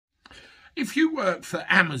If you work for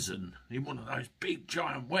Amazon in one of those big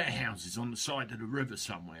giant warehouses on the side of the river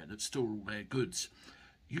somewhere that store all their goods,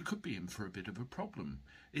 you could be in for a bit of a problem.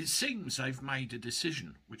 It seems they've made a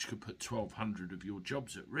decision which could put 1,200 of your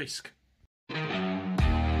jobs at risk.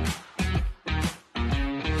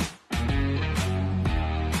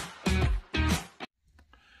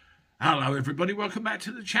 Hello everybody, welcome back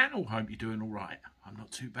to the channel. Hope you're doing all right. I'm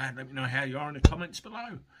not too bad. Let me know how you are in the comments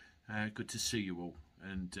below. Good to see you all,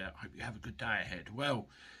 and hope you have a good day ahead. Well,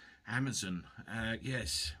 Amazon,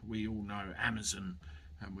 yes, we all know Amazon,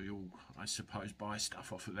 and we all, I suppose, buy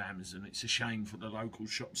stuff off of Amazon. It's a shame for the local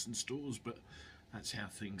shops and stores, but that's how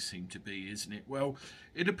things seem to be, isn't it? Well,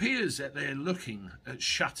 it appears that they're looking at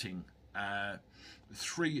shutting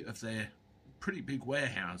 3 of their pretty big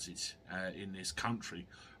warehouses in this country,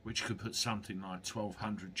 which could put something like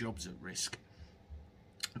 1,200 jobs at risk.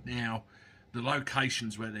 Now, the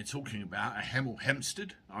locations where they're talking about are Hemel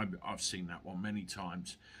Hempstead. I've seen that one many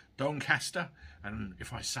times. Doncaster, and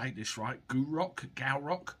if I say this right,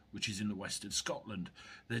 Gowrock, which is in the west of Scotland.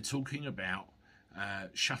 They're talking about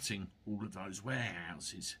shutting all of those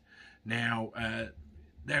warehouses. Now,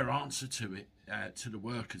 their answer to it, to the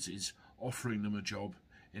workers, is offering them a job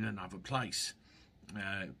in another place,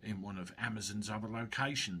 in one of Amazon's other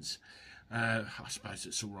locations. I suppose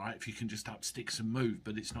it's all right if you can just up sticks and move,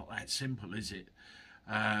 but it's not that simple, is it?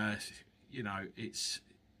 You know, it's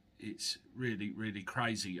really, really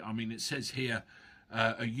crazy. I mean, it says here,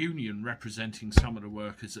 a union representing some of the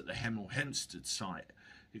workers at the Hemel Hempstead site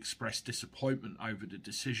expressed disappointment over the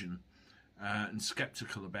decision and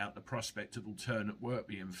sceptical about the prospect of alternate work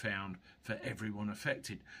being found for everyone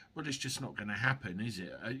affected. But it's just not going to happen, is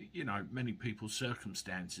it? You know, many people's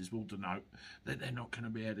circumstances will denote that they're not going to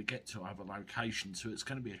be able to get to other locations, so it's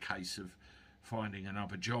going to be a case of finding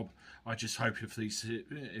another job. I just hope if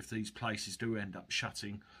these places do end up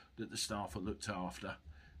shutting, that the staff are looked after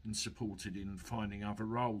and supported in finding other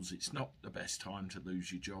roles. It's not the best time to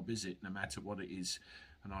lose your job, is it? No matter what it is.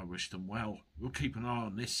 And I wish them well. We'll keep an eye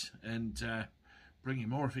on this and bring you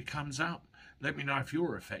more if it comes up. Let me know if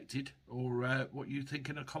you're affected or what you think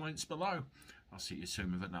in the comments below. I'll see you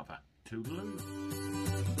soon with another. Toodaloo.